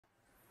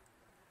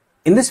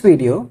In this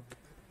video,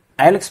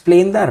 I'll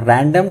explain the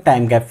random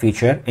time gap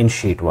feature in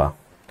SheetWA.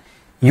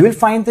 You will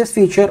find this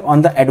feature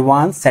on the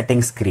advanced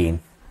settings screen.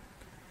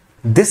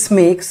 This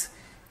makes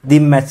the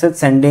message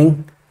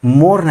sending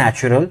more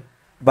natural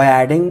by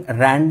adding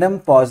random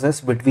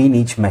pauses between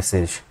each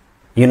message.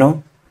 You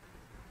know,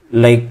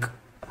 like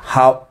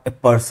how a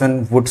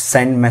person would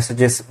send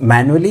messages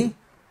manually.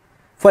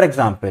 For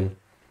example,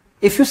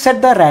 if you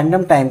set the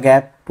random time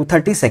gap to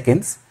 30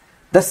 seconds,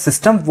 the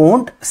system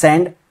won't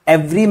send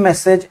every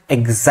message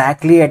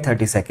exactly at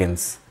 30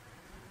 seconds.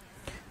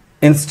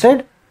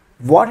 Instead,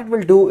 what it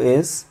will do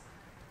is,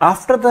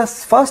 after the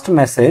first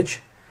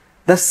message,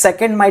 the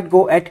second might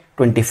go at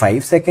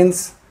 25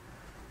 seconds,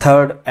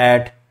 third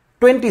at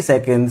 20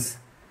 seconds,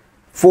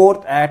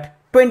 fourth at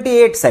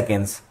 28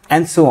 seconds,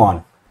 and so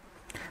on.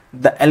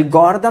 The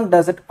algorithm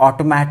does it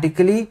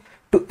automatically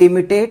to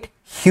imitate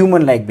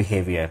human-like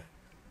behavior.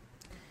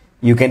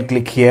 You can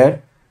click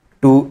here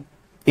to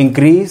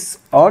increase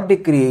or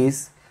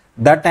decrease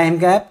the time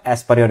gap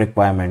as per your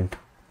requirement.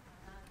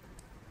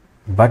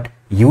 But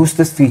use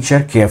this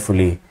feature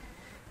carefully,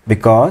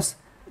 because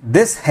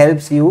this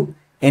helps you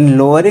in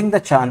lowering the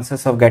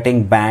chances of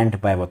getting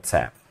banned by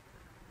WhatsApp.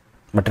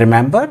 But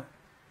remember,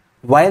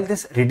 while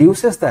this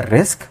reduces the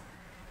risk,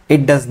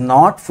 it does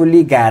not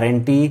fully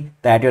guarantee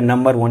that your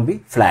number won't be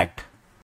flagged.